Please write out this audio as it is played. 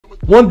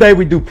one day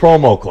we do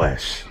promo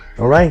class.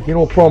 All right, you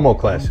know what promo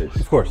class is?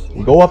 Of course.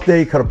 You go up there,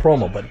 you cut a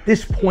promo. But at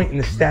this point in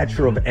the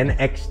stature of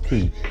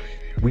NXT,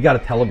 we got a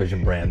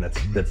television brand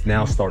that's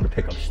now starting to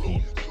pick up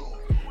steam.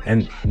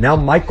 And now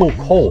Michael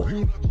Cole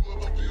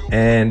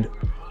and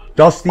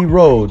Dusty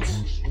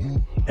Rhodes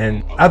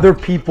and other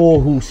people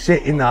who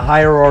sit in the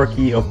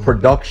hierarchy of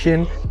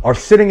production are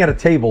sitting at a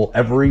table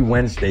every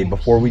Wednesday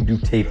before we do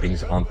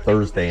tapings on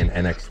Thursday in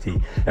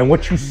NXT. And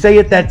what you say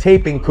at that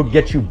taping could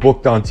get you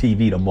booked on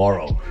TV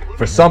tomorrow.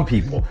 For some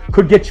people,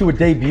 could get you a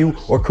debut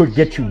or could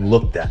get you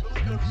looked at.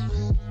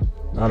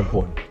 Not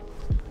important.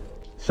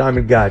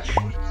 Simon Gotch,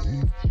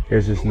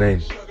 here's his name.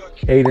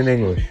 Aiden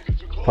English,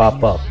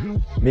 pop up.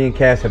 Me and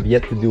Cass have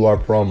yet to do our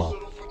promo.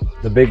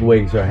 The big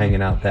wigs are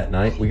hanging out that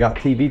night. We got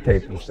TV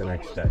tapings the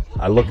next day.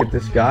 I look at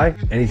this guy,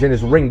 and he's in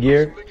his ring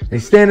gear. And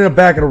he's standing in the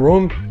back of the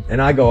room,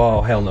 and I go,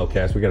 oh, hell no,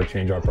 Cass. We got to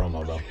change our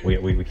promo, though. We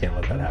can't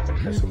let that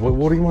happen. I said,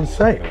 what do you want to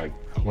say?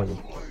 I'm like,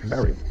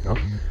 bury him,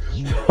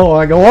 you know? So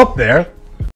I go up there,